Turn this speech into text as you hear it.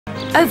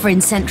Over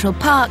in Central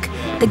Park,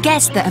 the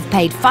guests that have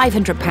paid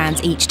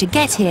 £500 each to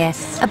get here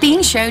are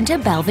being shown to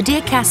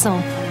Belvedere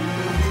Castle.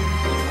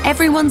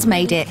 Everyone's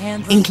made it,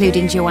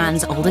 including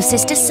Joanne's older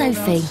sister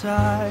Sophie.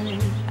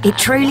 It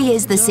truly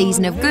is the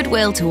season of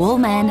goodwill to all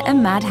men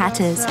and Mad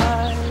Hatters.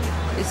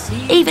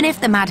 Even if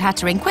the Mad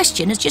Hatter in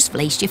question has just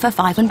fleeced you for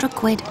 500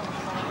 quid.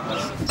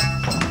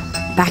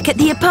 Back at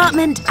the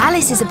apartment,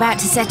 Alice is about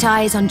to set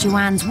eyes on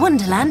Joanne's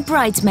Wonderland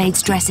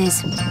bridesmaids'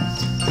 dresses.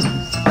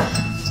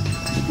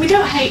 We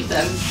don't hate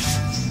them.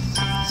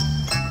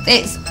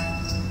 It's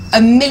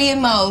a million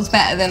miles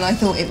better than I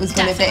thought it was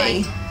going to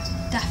be.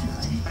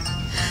 Definitely.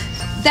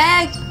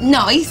 They're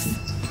nice,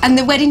 and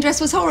the wedding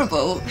dress was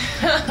horrible.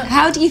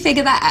 How do you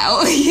figure that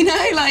out? You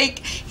know,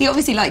 like, he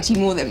obviously liked you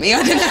more than me,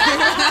 I don't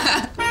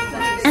know.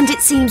 And it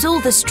seems all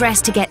the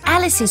stress to get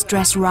Alice's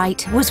dress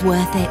right was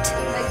worth it.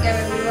 Let's go,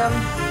 everyone.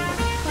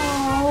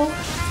 Oh,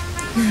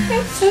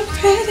 it's so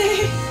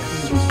pretty.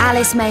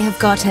 Alice may have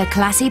got her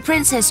classy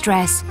princess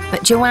dress,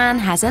 but Joanne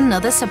has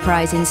another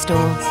surprise in store.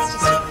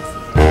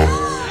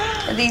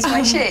 Are these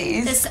my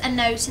shoes? There's a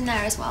note in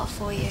there as well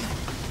for you.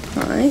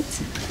 Right.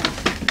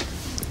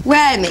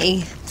 Wear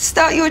me.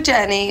 Start your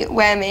journey,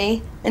 wear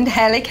me, and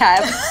hail a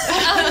cab.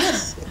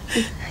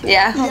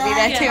 Yeah, I'll be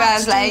there 2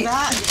 hours late.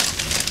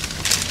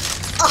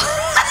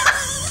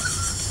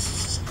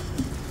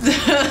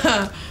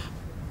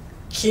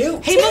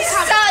 Cute. He was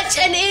such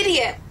an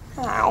idiot.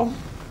 Ow.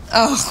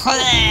 Oh.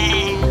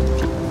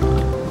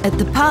 At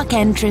the park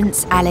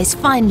entrance, Alice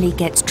finally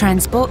gets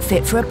transport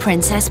fit for a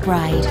princess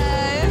bride.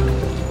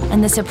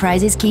 And the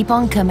surprises keep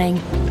on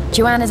coming.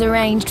 Joanne has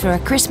arranged for a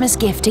Christmas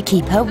gift to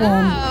keep her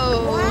warm.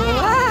 Oh,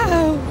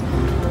 wow.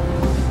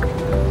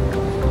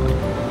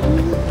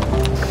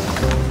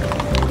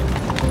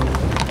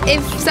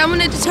 If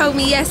someone had told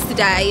me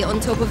yesterday, on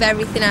top of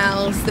everything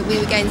else, that we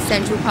were going to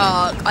Central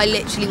Park, I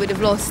literally would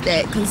have lost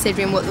it,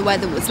 considering what the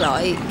weather was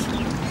like.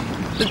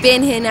 But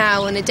being here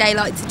now on a day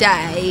like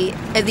today,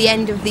 at the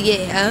end of the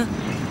year,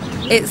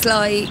 it's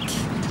like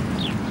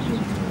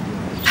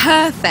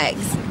perfect.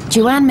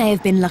 Joanne may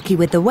have been lucky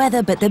with the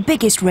weather, but the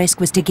biggest risk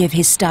was to give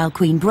his style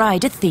queen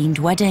bride a themed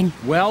wedding.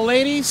 Well,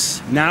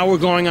 ladies, now we're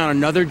going on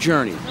another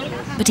journey.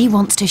 But he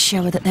wants to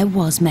show her that there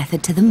was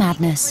method to the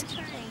madness.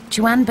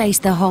 Joanne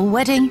based the whole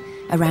wedding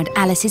around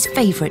Alice's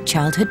favourite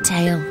childhood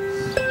tale.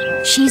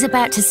 She's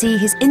about to see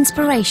his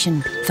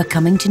inspiration for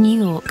coming to New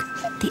York,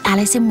 the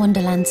Alice in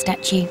Wonderland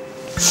statue.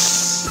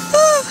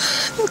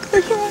 I'm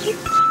gonna cry.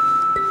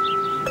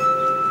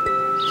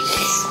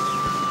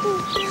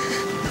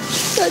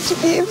 Such a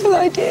beautiful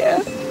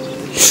idea.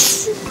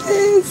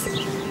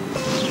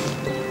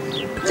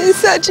 It's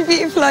such a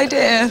beautiful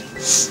idea.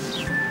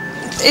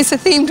 It's a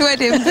themed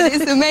wedding, but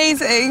it's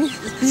amazing.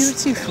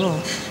 It's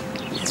beautiful.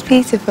 It's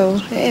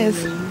beautiful, it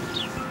is.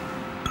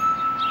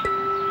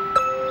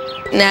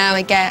 Now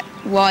I get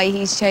why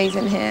he's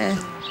chosen here.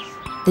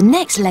 The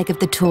next leg of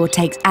the tour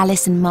takes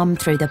Alice and Mum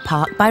through the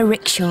park by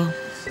rickshaw.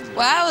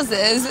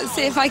 Wowzers, let's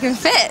see if I can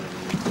fit.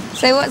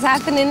 So what's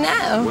happening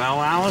now?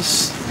 Well,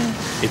 Alice,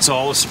 it's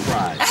all a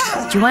surprise.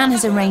 Joanne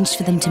has arranged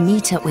for them to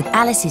meet up with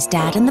Alice's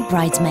dad and the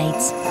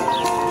bridesmaids.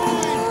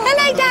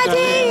 Hello,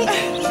 Daddy!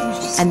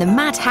 And the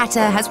Mad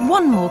Hatter has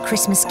one more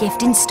Christmas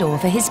gift in store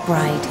for his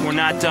bride. We're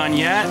not done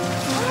yet.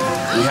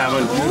 We have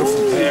a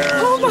beautiful pair.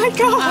 Oh my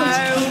God!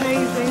 Oh,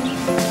 amazing.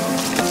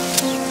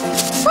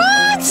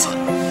 What?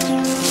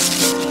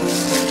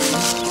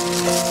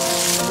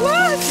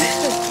 What?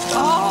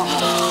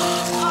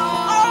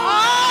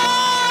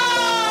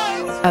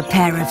 A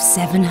pair of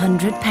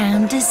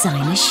 £700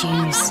 designer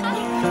shoes.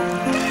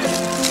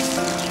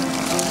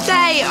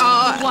 They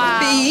are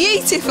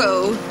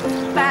beautiful.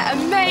 They're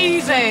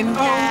amazing.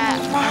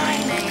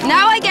 Yeah.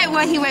 Now I get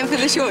why he went for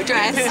the short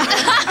dress.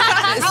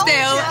 But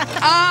still,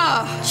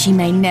 She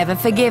may never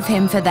forgive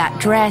him for that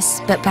dress,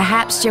 but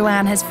perhaps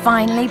Joanne has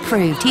finally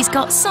proved he's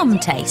got some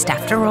taste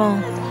after all.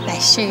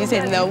 Best shoes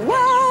in the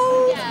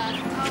world.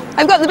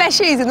 I've got the best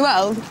shoes in the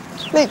world.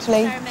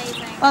 Literally. They're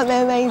amazing. Aren't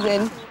they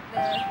amazing?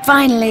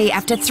 Finally,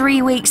 after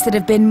 3 weeks that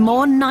have been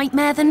more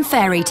nightmare than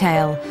fairy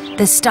tale,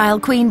 the style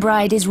queen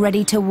bride is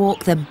ready to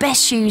walk the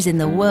best shoes in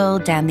the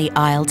world down the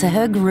aisle to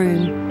her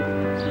groom.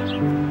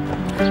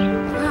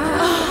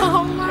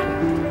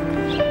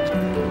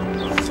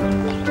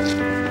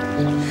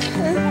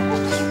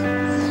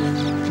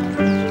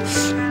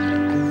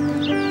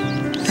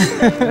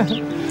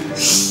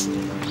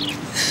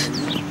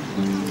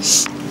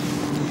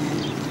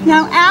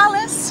 Now,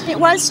 Alice, it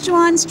was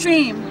Joanne's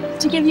dream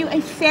to give you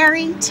a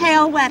fairy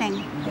tale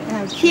wedding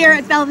here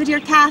at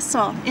Belvedere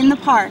Castle in the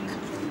park,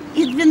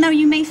 even though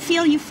you may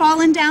feel you've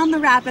fallen down the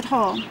rabbit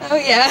hole. Oh,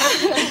 yeah.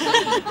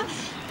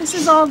 This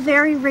is all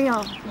very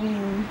real.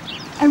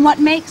 And what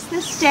makes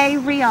this day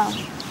real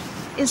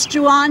is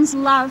Joanne's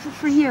love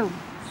for you.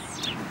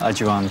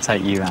 Joanne,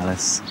 take you,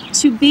 Alice,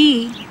 To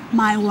be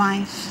my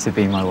wife. to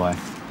be my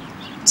wife,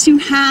 To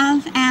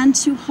have and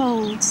to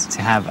hold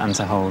to have and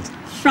to hold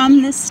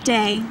from this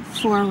day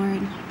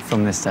forward.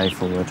 from this day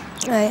forward.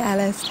 Right,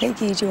 Alice, take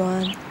you,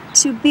 Joanne.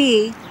 To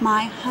be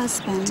my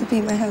husband. To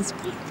be my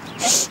husband.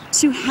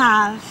 to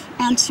have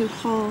and to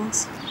hold.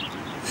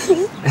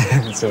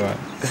 It's all right.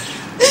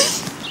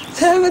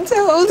 Have and to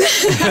hold.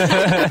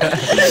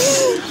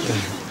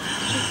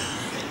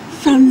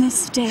 From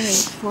this day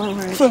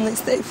forward. From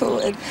this day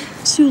forward.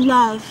 To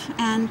love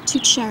and to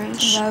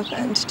cherish. Love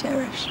and to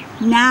cherish.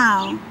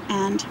 Now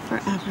and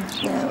forever.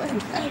 Now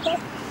and forever.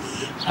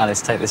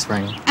 Alice, take this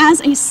ring.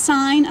 As a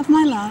sign of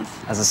my love.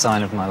 As a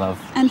sign of my love.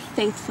 And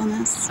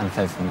faithfulness. And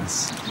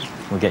faithfulness.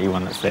 We'll get you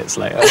one that fits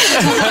later.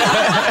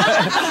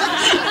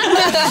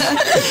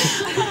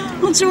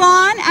 Well,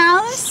 Joanne,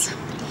 Alice,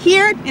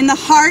 here in the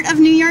heart of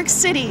New York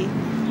City,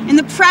 in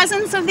the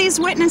presence of these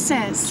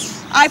witnesses,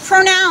 I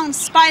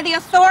pronounce by the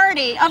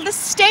authority of the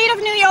state of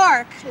New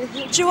York,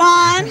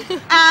 Joanne,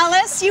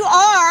 Alice, you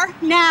are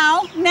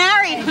now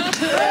married.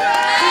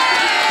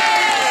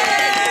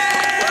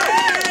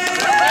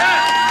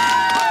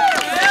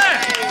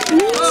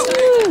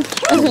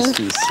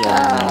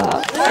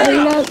 I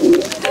love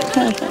you.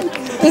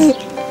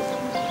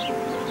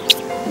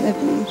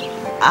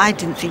 I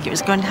didn't think it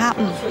was going to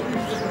happen.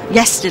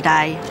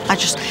 Yesterday,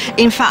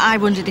 in fact, I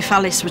wondered if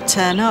Alice would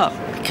turn up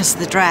because of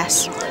the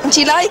dress.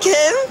 Do you like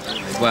him?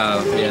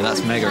 Well, yeah,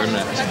 that's mega, isn't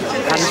it?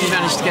 How did you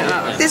manage to get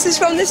that? This is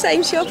from the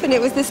same shop and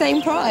it was the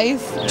same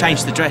price.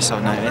 Changed the dress, I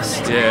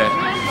noticed.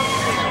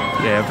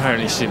 Yeah,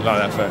 apparently she didn't like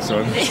that first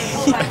one.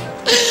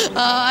 Oh,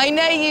 I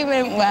know you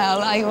meant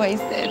well, I always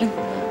did.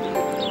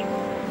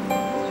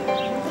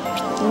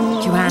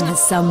 Joanne has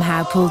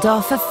somehow pulled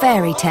off a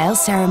fairy tale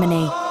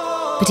ceremony,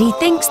 but he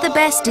thinks the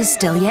best is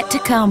still yet to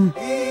come.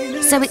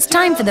 So it's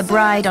time for the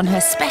bride on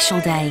her special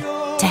day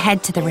to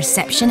head to the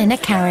reception in a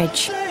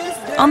carriage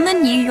on the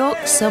New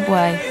York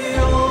subway.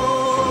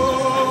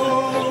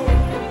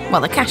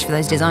 Well, the cash for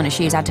those designer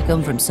shoes had to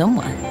come from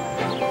somewhere.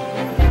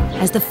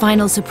 As the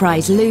final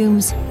surprise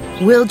looms,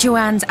 will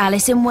Joanne's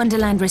Alice in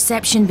Wonderland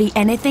reception be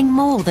anything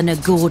more than a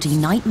gaudy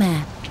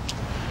nightmare?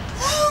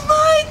 Oh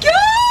my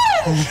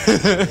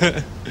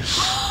God!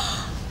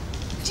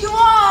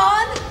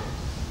 Joanne!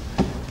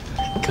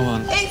 Come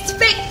on. It's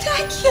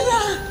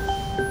spectacular!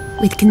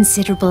 With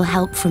considerable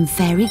help from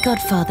fairy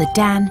godfather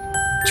Dan,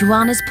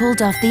 Joanne has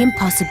pulled off the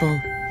impossible,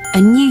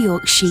 a New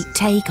York chic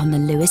take on the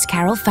Lewis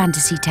Carroll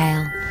fantasy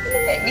tale.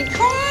 You make me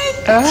cry.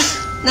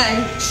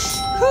 No.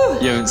 Whew.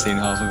 You haven't seen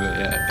half of it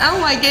yet. Oh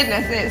my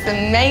goodness, it's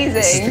amazing.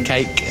 This is the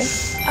cake.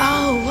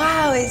 Oh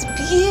wow, it's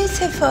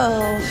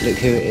beautiful. Look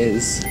who it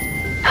is.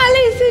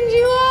 Alice and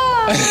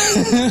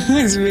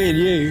Joanne. It's me and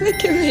you.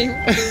 Look at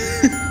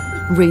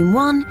me. Room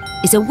 1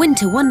 is a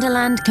winter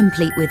wonderland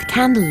complete with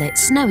candlelit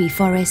snowy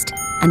forest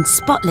and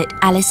spotlit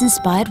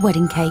Alice-inspired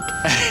wedding cake.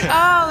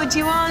 Oh,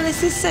 Joanne,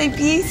 this is so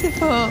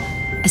beautiful.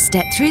 A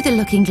step through the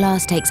looking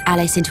glass takes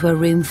Alice into a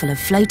room full of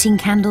floating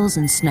candles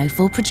and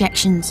snowfall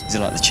projections. Is it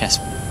like the chess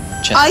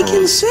I can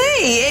boards see.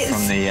 It's...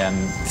 from the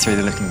through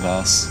the looking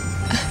glass?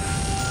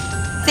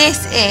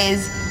 This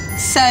is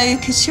so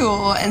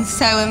couture and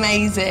so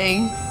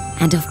amazing.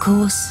 And of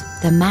course,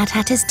 the Mad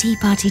Hatter's tea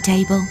party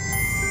table.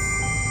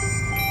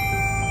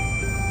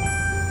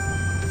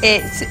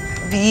 It's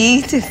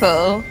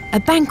beautiful. A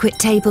banquet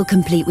table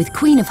complete with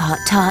Queen of Heart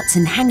tarts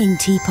and hanging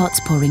teapots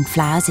pouring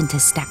flowers into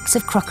stacks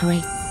of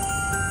crockery.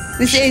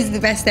 This is the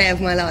best day of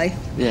my life.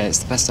 Yeah, it's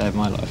the best day of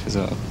my life as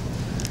well.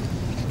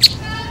 It's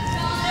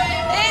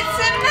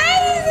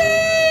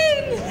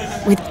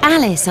amazing! With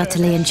Alice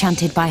utterly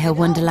enchanted by her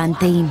Wonderland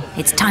theme,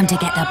 it's time to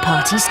get the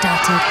party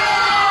started.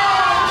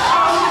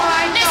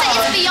 No, so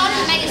it's beyond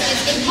amazing.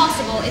 It's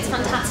impossible. It's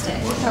fantastic.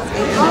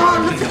 Oh,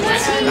 look at that.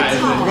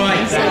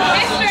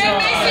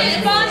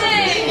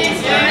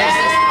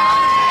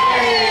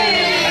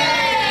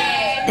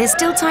 There's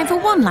still time for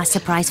one last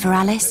surprise for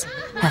Alice,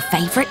 her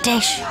favourite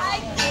dish.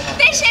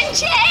 Fish and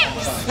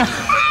chips!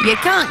 You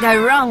can't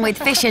go wrong with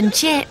fish and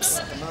chips,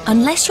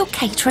 unless your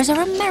caterers are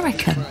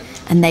American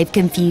and they've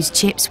confused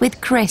chips with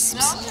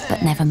crisps,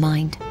 but never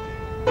mind.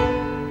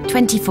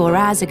 24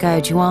 hours ago,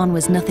 Joanne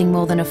was nothing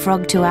more than a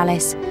frog to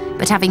Alice,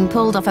 but having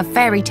pulled off a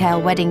fairy tale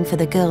wedding for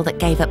the girl that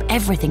gave up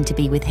everything to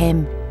be with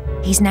him,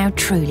 he's now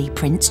truly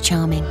Prince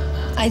Charming.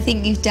 I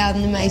think you've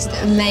done the most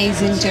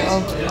amazing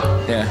job.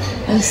 Yeah.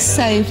 I'm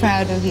so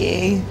proud of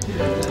you.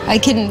 I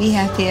couldn't be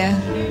happier.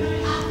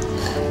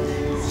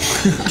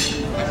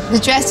 The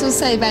dress was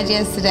so bad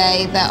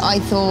yesterday that I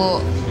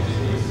thought,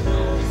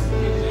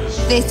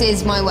 this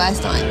is my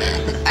worst nightmare.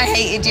 I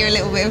hated you a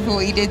little bit for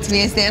what you did to me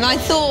yesterday, and I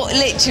thought,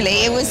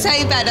 literally, it was so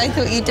bad I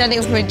thought you'd done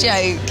it for a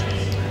joke.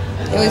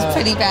 It was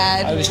pretty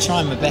bad. I was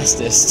trying my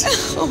bestest.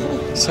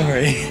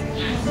 Sorry.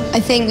 I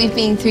think we've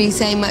been through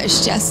so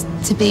much just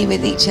to be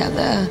with each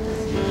other.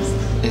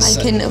 I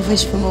couldn't have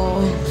wished for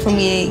more from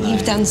you.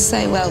 You've done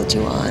so well,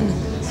 Joanne.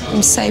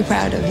 I'm so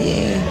proud of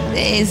you.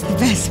 It is the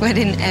best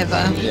wedding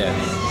ever. Yeah.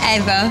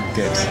 Ever.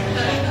 Good.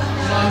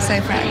 I'm so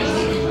proud of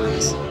you.